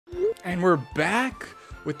And we're back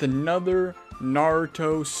with another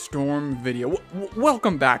Naruto Storm video.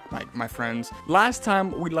 Welcome back, my friends. Last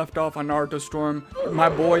time we left off on Naruto Storm, my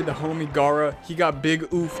boy, the homie Gaara, he got big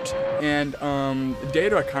oofed, and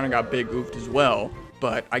Deidara kind of got big oofed as well.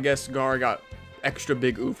 But I guess Gaara got extra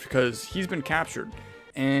big oofed because he's been captured.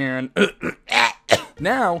 And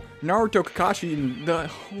now, Naruto, Kakashi, and the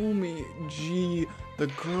homie G, the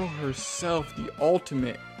girl herself, the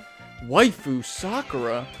ultimate waifu,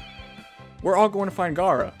 Sakura, we're all going to find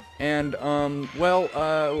Gaara. And,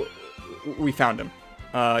 we found him.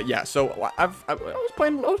 Yeah, so I was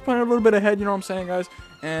playing a little bit ahead, you know what I'm saying, guys?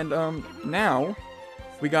 And, now,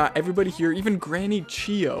 we got everybody here, even Granny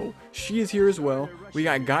Chio. She is here as well. We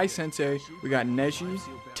got Guy Sensei, we got Neji,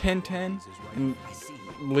 Tenten, and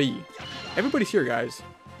Lee. Everybody's here, guys.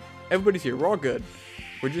 Everybody's here. We're all good.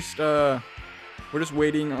 We're just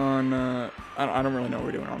waiting on, I don't really know what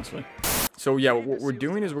we're doing, honestly. So yeah, what we're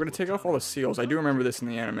doing is we're going to take off all the seals. I do remember this in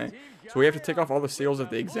the anime. So we have to take off all the seals at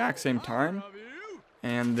the exact same time.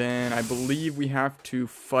 And then I believe we have to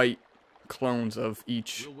fight clones of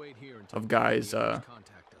each of Guy's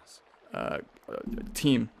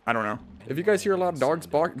team. I don't know. If you guys hear a lot of dogs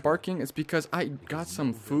barking, it's because I got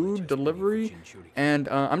some food delivery. And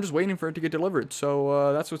I'm just waiting for it to get delivered.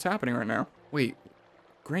 So that's what's happening right now. Wait,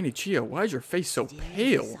 Granny Chio, why is your face so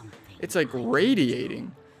pale? It's like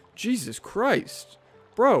radiating. Jesus Christ.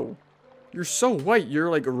 Bro, you're so white,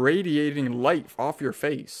 you're like radiating light off your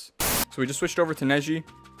face. So we just switched over to Neji.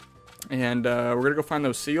 And we're going to go find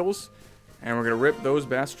those seals. And we're going to rip those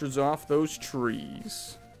bastards off those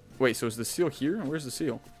trees. Wait, so is the seal here? Where's the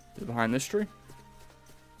seal? Is it behind this tree?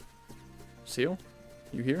 Seal?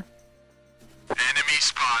 You here? Enemy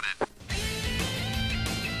spotted.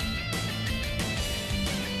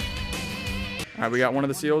 Alright, we got one of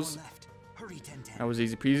the seals. That was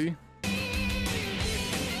easy peasy.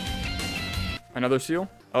 Another seal.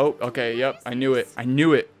 Oh, okay, yep. I knew it. I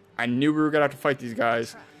knew it. I knew we were gonna have to fight these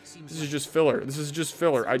guys. This is just filler. This is just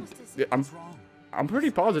filler. I'm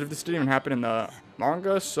pretty positive this didn't even happen in the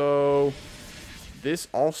manga, so this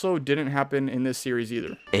also didn't happen in this series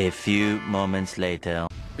either. A few moments later.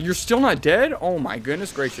 You're still not dead? Oh my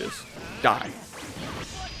goodness gracious. Die.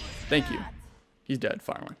 Thank you. He's dead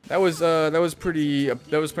finally. That was pretty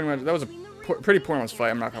much a pretty pointless fight,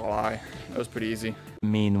 I'm not gonna lie. That was pretty easy.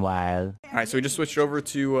 Meanwhile. Alright, so we just switched over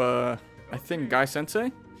to, I think, Guy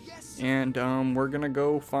Sensei. And, we're gonna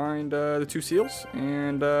go find, the two seals.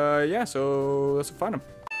 And, yeah, so let's find them.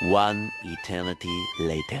 One eternity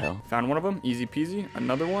later. Found one of them. Easy peasy.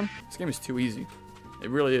 Another one. This game is too easy. It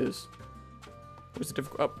really is. What's the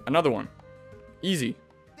difficult? Oh, another one. Easy.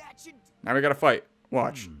 Now we gotta fight.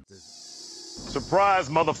 Watch. Surprise,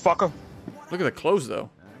 motherfucker. Look at the clothes, though.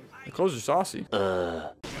 The clothes are saucy.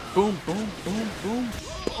 Boom, boom, boom, boom,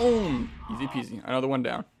 boom. Easy peasy. Another one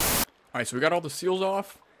down. Alright, so we got all the seals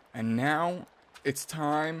off. And now it's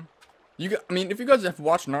time. I mean, if you guys have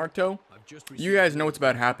watched Naruto, you guys know what's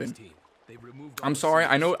about to happen. I'm sorry.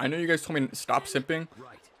 I know you guys told me to stop simping.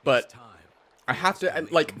 But I have to,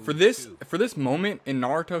 like, for this moment in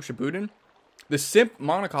Naruto Shippuden, the simp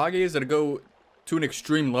Monakage is going to go to an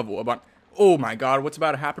extreme level about, oh my god, what's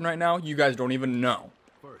about to happen right now? You guys don't even know.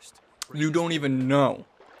 You don't even know.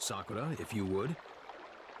 Sakura, if you would.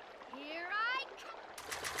 Here I come.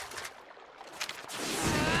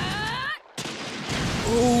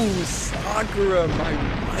 Oh, Sakura, my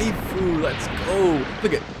waifu. Let's go.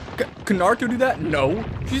 Look at, can Naruto do that? No,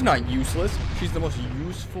 she's not useless. She's the most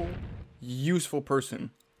useful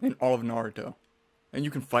person in all of Naruto. And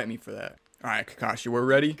you can fight me for that. All right, Kakashi, we're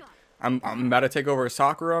ready. I'm about to take over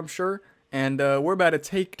Sakura, I'm sure. And we're about to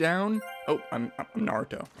take down. Oh, I'm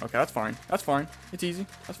Naruto. Okay, that's fine. That's fine. It's easy.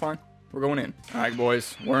 That's fine. We're going in. All right,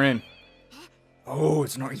 boys, we're in. Oh,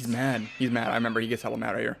 it's not. He's mad. He's mad. I remember he gets hella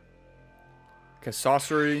mad right here. Okay,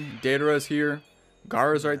 Sasori, Deidara's here.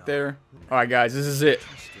 Gaara's right there. All right, guys, this is it.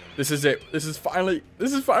 This is it. This is finally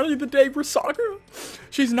the day for Sakura.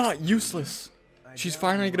 She's not useless. She's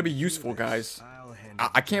finally gonna be useful, guys.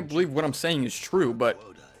 I can't believe what I'm saying is true, but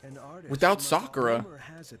without Sakura,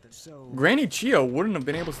 Granny Chio wouldn't have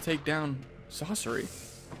been able to take down Sasori,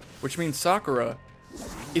 which means Sakura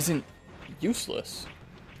isn't useless.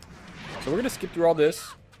 So we're gonna skip through all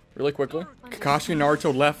this really quickly. Kakashi and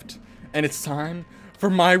Naruto left, and it's time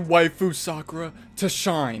for my waifu Sakura to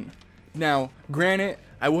shine. Now, granted,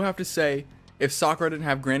 I will have to say, if Sakura didn't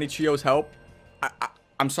have Granny Chio's help,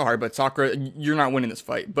 I'm sorry, but Sakura, you're not winning this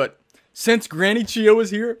fight. But since Granny Chio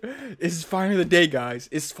is here, it's finally the day, guys.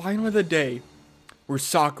 It's finally the day where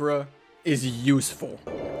Sakura is useful.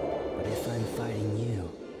 But if I'm fighting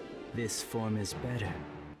you, this form is better.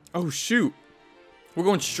 Oh, shoot. We're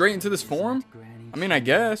going straight into this form? I mean, I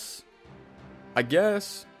guess.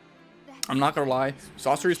 I'm not gonna lie.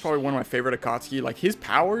 Sasori is probably one of my favorite Akatski. Like, his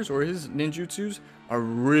powers or his ninjutsus are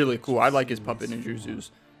really cool. I like his puppet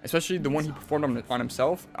ninjutsus. Especially the one he performed on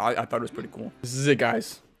himself. I thought it was pretty cool. This is it,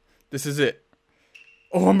 guys. This is it.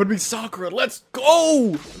 Oh, I'm gonna be Sakura. Let's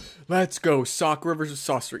go! Let's go. Sakura versus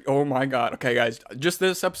Sasori. Oh my god. Okay, guys. Just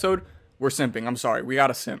this episode, we're simping. I'm sorry. We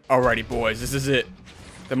gotta simp. Alrighty, boys. This is it.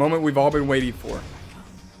 The moment we've all been waiting for.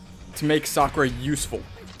 To make Sakura useful.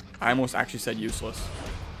 I almost actually said useless.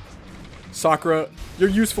 Sakura, you're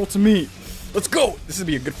useful to me. Let's go. This is gonna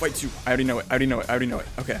be a good fight too. I already know it.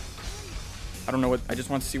 Okay. I don't know what. I just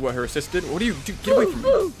want to see what her assist did. What do you do? Get away from me.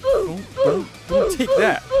 Don't take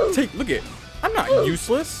that. Look at. I'm not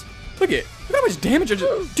useless. Look at how much damage I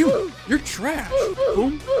just. Dude, you're trash.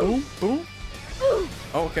 Boom. Oh,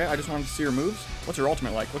 okay. I just wanted to see her moves. What's her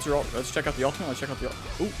ultimate like? Let's check out the ultimate.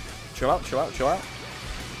 Ooh, chill out.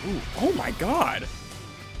 Ooh, oh my god.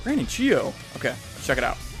 Granny Chio. Okay, let's check it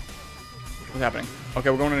out. What's happening? Okay,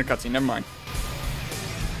 we're going into a cutscene. Never mind.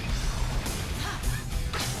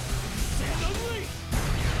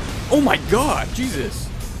 Oh my god, Jesus.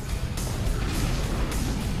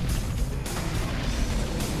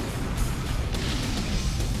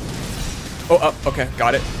 Oh, up. Okay,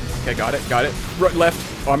 got it. Right,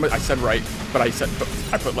 left. Oh, I said right, but I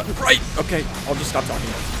put left. Right. Okay, I'll just stop talking.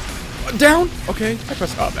 Down. Okay, I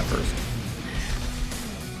pressed up at first.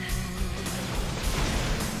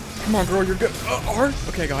 Come on, girl, you're good. R.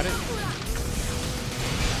 Okay, got it.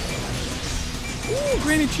 Ooh,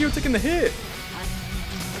 Granny Chio taking the hit.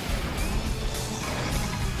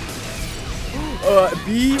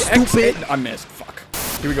 B, X, A. I missed. Fuck.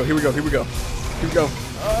 Here we go.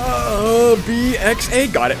 B, X, A.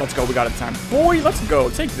 Got it. Let's go. We got it this time. Boy, let's go.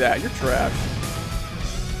 Take that. You're trash.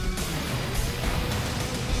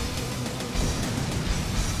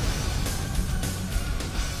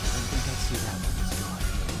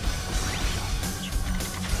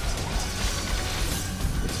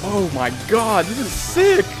 Oh my god, this is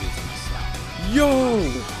sick! Yo!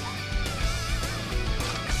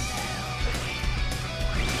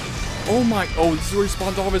 Oh my, this is where he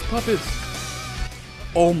spawns all of his puppets.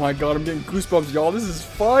 Oh my god, I'm getting goosebumps, y'all. This is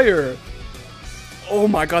fire! Oh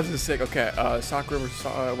my god, this is sick. Okay, Sakura versus,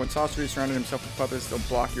 when Sasori surrounded himself with puppets, they'll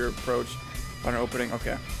block your approach on an opening.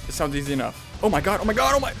 Okay, this sounds easy enough. Oh my god,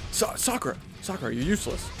 Sakura, you're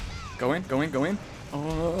useless. Go in.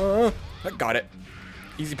 I got it.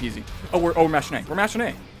 Easy peasy. Oh, we're mashing A. We're mashing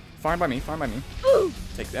A. Fine by me.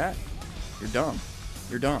 Take that. You're dumb.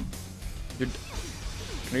 Can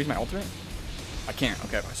I use my ultimate? I can't.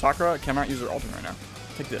 Okay, Sakura cannot use her ultimate right now.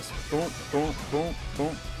 Take this. Boom.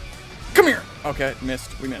 Come here. Okay,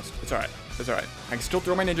 missed. We missed. It's alright. I can still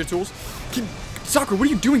throw my ninja tools. Sakura, what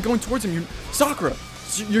are you doing going towards him? Sakura,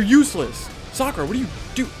 you're useless. Sakura, what do you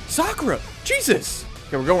do? Sakura, Jesus.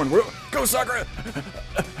 Okay, we're going. Go, Sakura.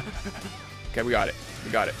 Okay, we got it.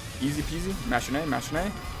 Easy peasy. Mashing A.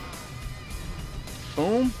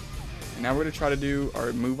 Boom. And now we're going to try to do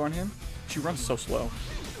our move on him. She runs so slow.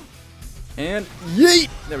 And yeet!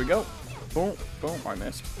 There we go. Boom. I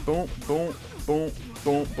missed. Boom.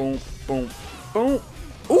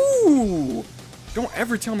 Ooh! Don't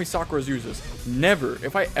ever tell me Sakura's useless. Never.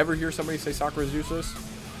 If I ever hear somebody say Sakura's useless,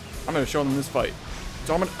 I'm going to show them this fight.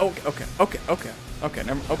 So I'm going to... Okay. Okay,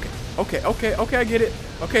 I get it.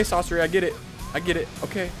 Okay, Sasori, I get it.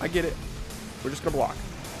 Okay, I get it. We're just gonna block.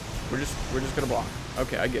 We're just gonna block.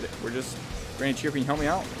 Okay, I get it. Granny Chio, can you help me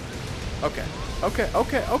out? Okay.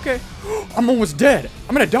 I'm almost dead.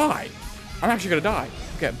 I'm gonna die. I'm actually gonna die.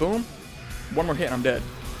 Okay, boom. One more hit and I'm dead.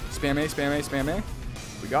 Spam A.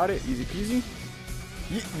 We got it. Easy peasy.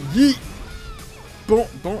 Yeet. Boom.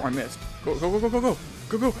 I missed. Go.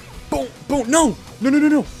 Boom. No.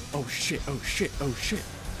 Oh shit. Oh,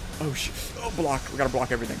 block. We gotta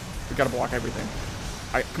block everything.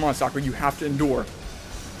 Come on, Sakura. You have to endure.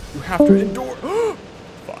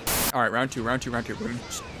 Fuck. All right, round two. We're just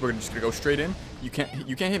gonna go straight in. You can't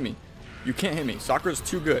hit me. Sakura is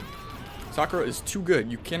too good.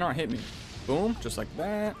 You cannot hit me. Boom, just like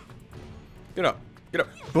that. Get up.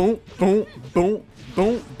 Boom.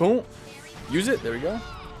 Use it. There we go.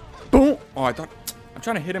 Boom. Oh, I'm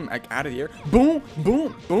trying to hit him like out of the air. Boom.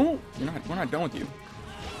 We're not done with you.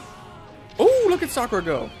 Oh, look at Sakura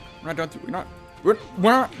go. We're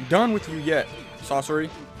not done with you yet, Sasori.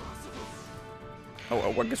 Oh,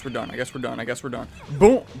 I guess we're done.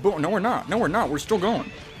 Boom. No, we're not. We're still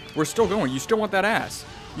going. You still want that ass.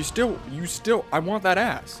 I want that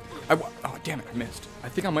ass. Oh, damn it. I missed. I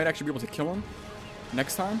think I might actually be able to kill him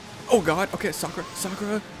next time. Oh, God. Okay, Sakura.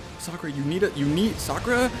 You need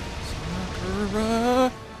Sakura.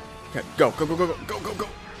 Sakura. Okay, go.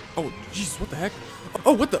 Oh, Jesus, what the heck?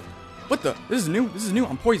 Oh, what the? This is new.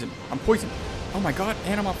 I'm poisoned. Oh my God,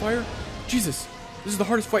 and I'm on fire. Jesus, this is the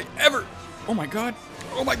hardest fight ever. Oh my God,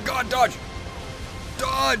 dodge.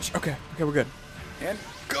 Okay, we're good. And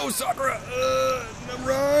go, Sakura.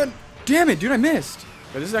 Run. Damn it, dude, I missed.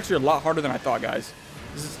 But this is actually a lot harder than I thought, guys.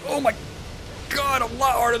 This is, oh my God, a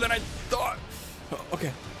lot harder than I thought.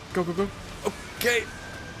 Okay, go. Okay.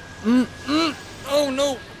 Oh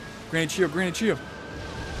no. Granny Chio.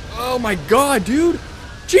 Oh my God, dude.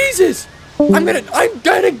 Jesus. I'm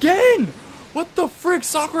dead again. What the frick,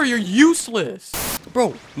 Sakura, you're useless.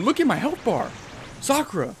 Bro, look at my health bar.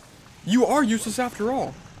 Sakura, you are useless after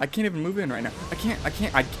all. I can't even move in right now.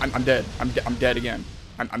 I'm dead. I'm dead again.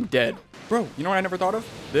 I'm dead. Bro, you know what I never thought of?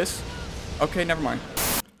 This? Okay, never mind.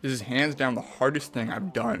 This is hands down the hardest thing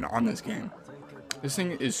I've done on this game. This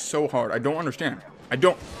thing is so hard. I don't understand.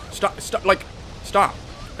 Stop. Stop.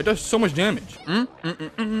 It does so much damage. Boom,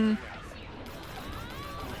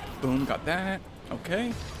 got that.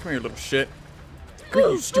 Okay. Come here, little shit. Come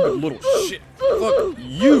here, you stupid little shit. Fuck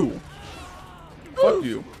you. Fuck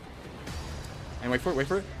you. And wait for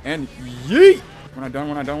it. And yeet. When I done.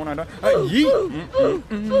 Yeet.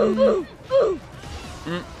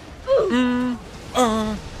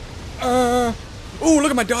 Oh,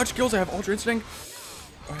 look at my dodge skills. I have Ultra Instinct.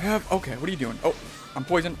 Okay, what are you doing? Oh, I'm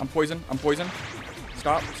poisoned.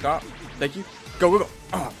 Stop. Thank you. Go.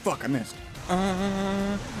 Oh, fuck, I missed.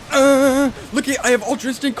 Look at, I have Ultra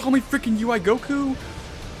Instinct. Call me freaking UI Goku.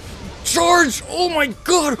 Charge! Oh my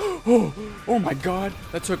God. Oh my God.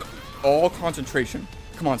 That took all concentration.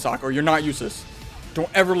 Come on, Sakura, you're not useless. Don't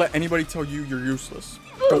ever let anybody tell you you're useless.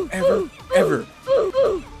 Don't ever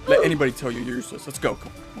let anybody tell you you're useless. Let's go.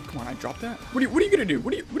 Come on, I dropped that. What are you gonna do?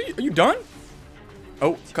 Are you done?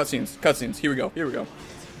 Oh, cutscenes. Here we go.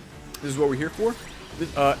 This is what we're here for.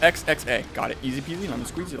 XXA. Got it. Easy peasy. Lemon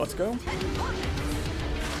squeezy. Let's go.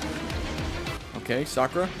 Okay,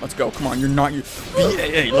 Sakura. Let's go. Come on. You're not you.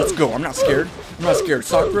 BAA. Let's go. I'm not scared.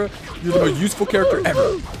 Sakura, you're the most useful character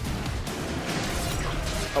ever.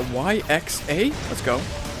 A YXA. Let's go.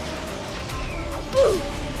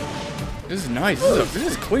 This is nice. This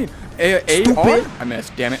is clean. AR. I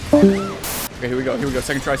missed. Damn it. Okay, here we go.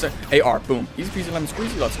 Second try. AR. Boom. Easy peasy. Lemon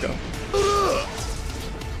squeezy. Let's go.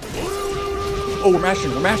 Oh, we're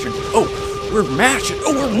mashing. Oh, we're mashing.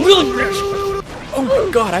 Oh, we're really mashing. Oh my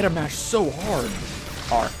God, I had to mash so hard.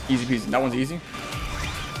 R. Easy peasy. That one's easy.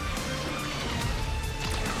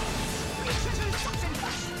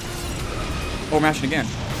 Oh, mashing again.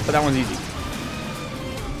 But that one's easy.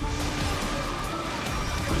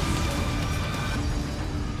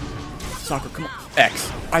 Sakura, come on.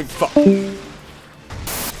 X.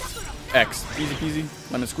 X. Easy peasy.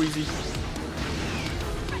 Lemon squeezy.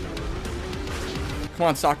 Come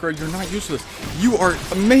on, Sakura, you're not useless. You are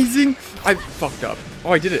amazing. I fucked up.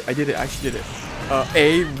 Oh, I did it. I actually did it.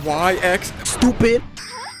 AYX. Stupid.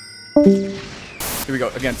 Here we go.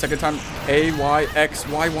 Again, second time.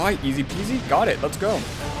 AYXYY. Easy peasy. Got it. Let's go.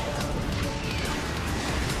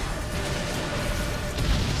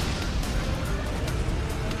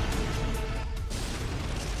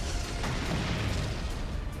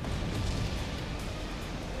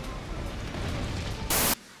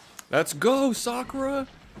 Let's go, Sakura!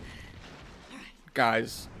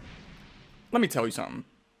 Guys, let me tell you something.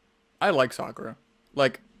 I like Sakura.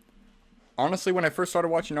 Like, honestly, when I first started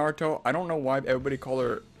watching Naruto, I don't know why everybody called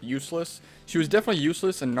her useless. She was definitely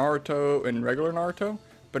useless in Naruto and regular Naruto,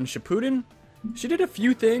 but in Shippuden, she did a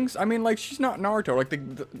few things. I mean, like, she's not Naruto. Like,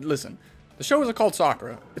 listen, the show isn't called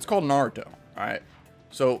Sakura. It's called Naruto, alright?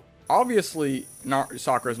 So, obviously,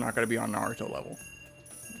 Sakura's not going to be on Naruto level.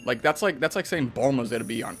 Like, that's like saying Bulma's going to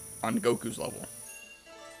be on Goku's level.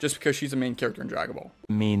 Just because she's the main character in Dragon Ball.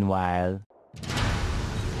 Meanwhile.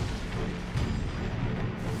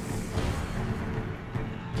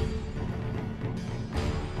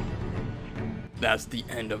 That's the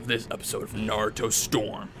end of this episode of Naruto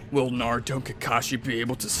Storm. Will Naruto and Kakashi be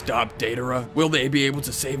able to stop Deidara? Will they be able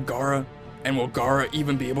to save Gaara? And will Gaara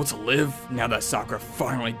even be able to live now that Sakura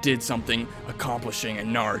finally did something accomplishing in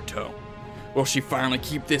Naruto? Will she finally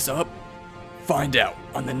keep this up? Find out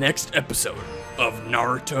on the next episode of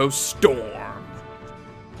Naruto Storm.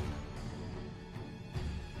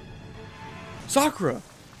 Sakura,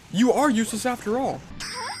 you are useless after all.